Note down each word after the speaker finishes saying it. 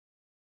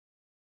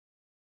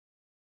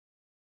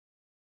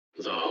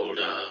The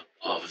Holder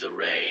of the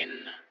Rain.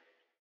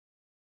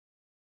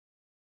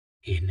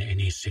 In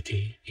any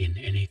city, in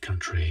any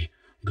country,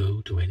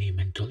 go to any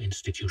mental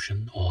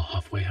institution or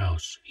halfway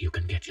house you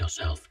can get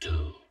yourself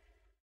to.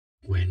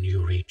 When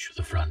you reach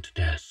the front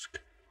desk,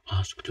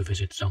 ask to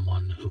visit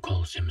someone who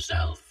calls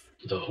himself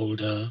the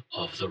Holder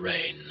of the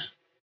Rain.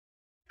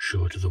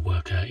 Should the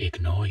worker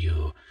ignore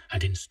you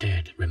and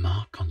instead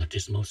remark on the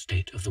dismal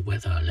state of the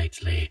weather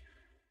lately,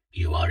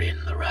 you are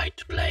in the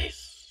right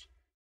place.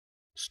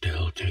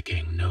 Still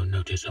taking no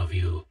notice of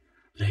you,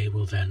 they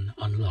will then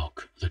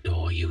unlock the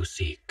door you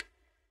seek.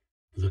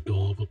 The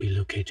door will be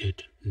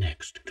located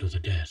next to the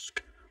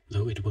desk,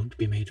 though it won't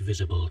be made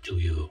visible to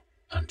you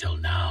until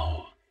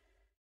now.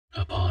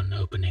 Upon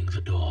opening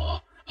the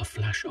door, a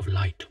flash of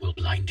light will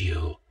blind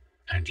you,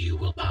 and you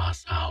will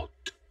pass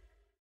out.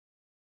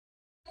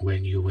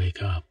 When you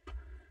wake up,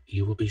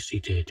 you will be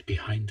seated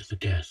behind the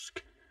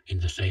desk in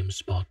the same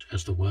spot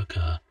as the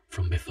worker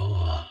from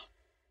before.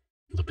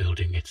 The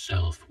building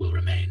itself will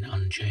remain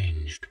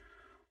unchanged,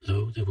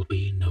 though there will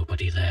be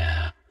nobody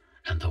there,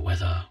 and the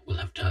weather will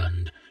have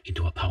turned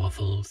into a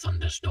powerful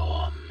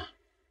thunderstorm.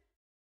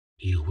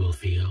 You will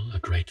feel a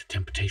great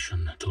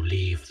temptation to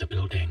leave the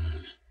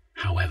building.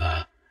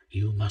 However,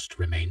 you must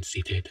remain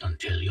seated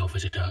until your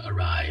visitor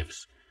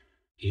arrives.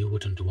 You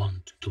wouldn't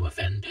want to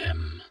offend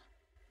him.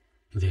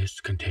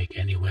 This can take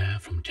anywhere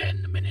from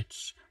 10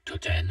 minutes to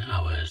 10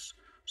 hours,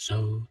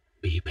 so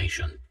be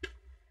patient.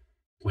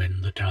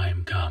 When the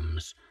time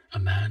comes, a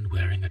man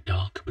wearing a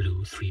dark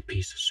blue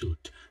three-piece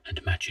suit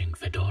and matching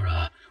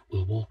fedora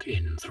will walk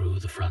in through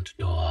the front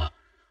door,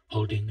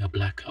 holding a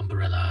black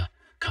umbrella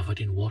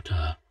covered in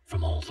water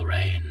from all the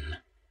rain.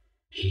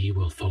 He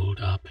will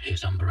fold up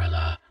his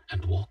umbrella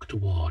and walk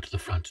toward the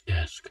front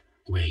desk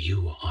where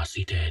you are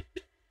seated.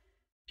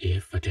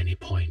 If at any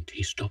point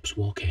he stops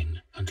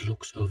walking and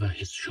looks over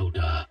his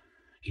shoulder,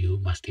 you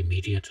must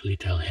immediately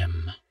tell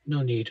him,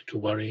 "No need to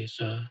worry,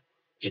 sir.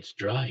 It's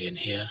dry in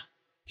here."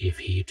 If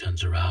he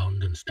turns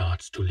around and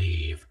starts to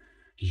leave,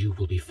 you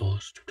will be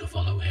forced to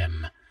follow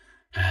him,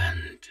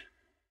 and,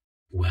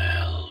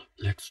 well,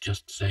 let's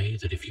just say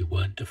that if you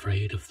weren't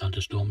afraid of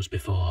thunderstorms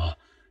before,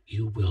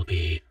 you will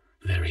be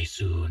very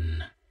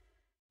soon.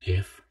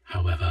 If,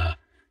 however,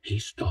 he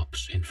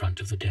stops in front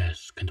of the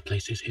desk and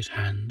places his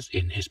hands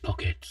in his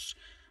pockets,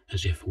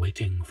 as if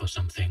waiting for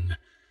something,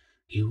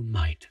 you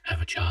might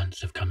have a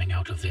chance of coming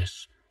out of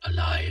this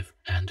alive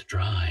and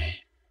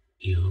dry.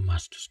 You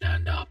must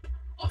stand up,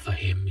 offer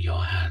him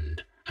your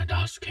hand, and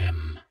ask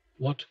him,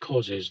 "What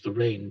causes the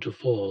rain to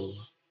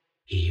fall?"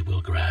 He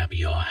will grab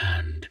your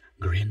hand,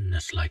 grin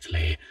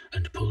slightly,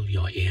 and pull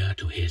your ear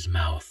to his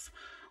mouth,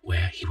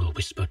 where he will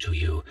whisper to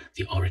you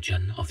the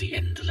origin of the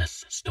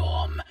endless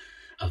storm,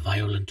 a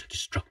violent,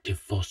 destructive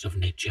force of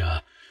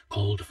nature,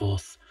 called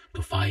forth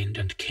to find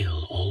and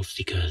kill all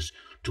seekers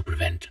to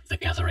prevent the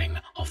gathering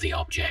of the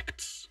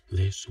objects.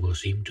 This will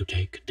seem to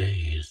take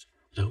days,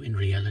 though in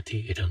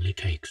reality it only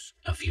takes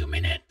a few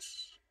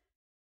minutes.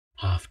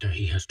 After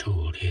he has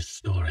told his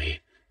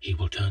story, he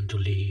will turn to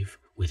leave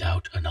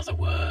without another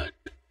word.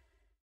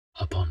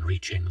 Upon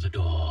reaching the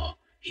door,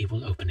 he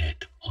will open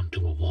it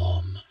onto a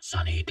warm,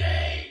 sunny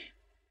day.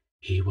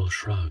 He will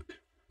shrug,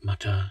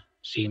 mutter,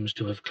 "Seems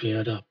to have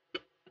cleared up,"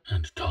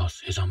 and toss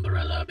his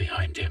umbrella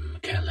behind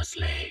him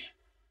carelessly.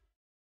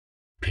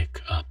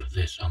 Pick up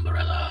this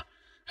umbrella,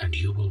 and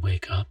you will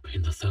wake up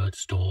in the third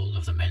stall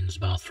of the men's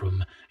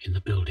bathroom in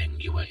the building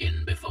you were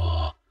in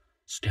before,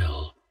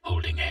 still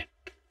holding it.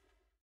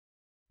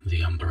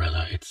 The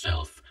umbrella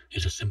itself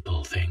is a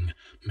simple thing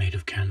made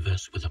of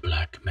canvas with a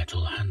black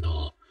metal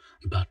handle,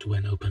 but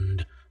when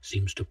opened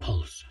seems to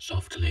pulse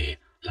softly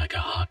like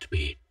a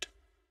heartbeat.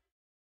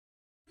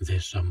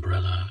 This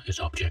umbrella is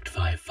Object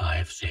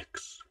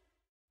 556.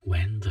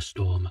 When the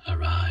storm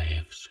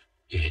arrives,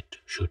 it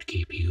should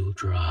keep you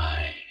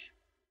dry.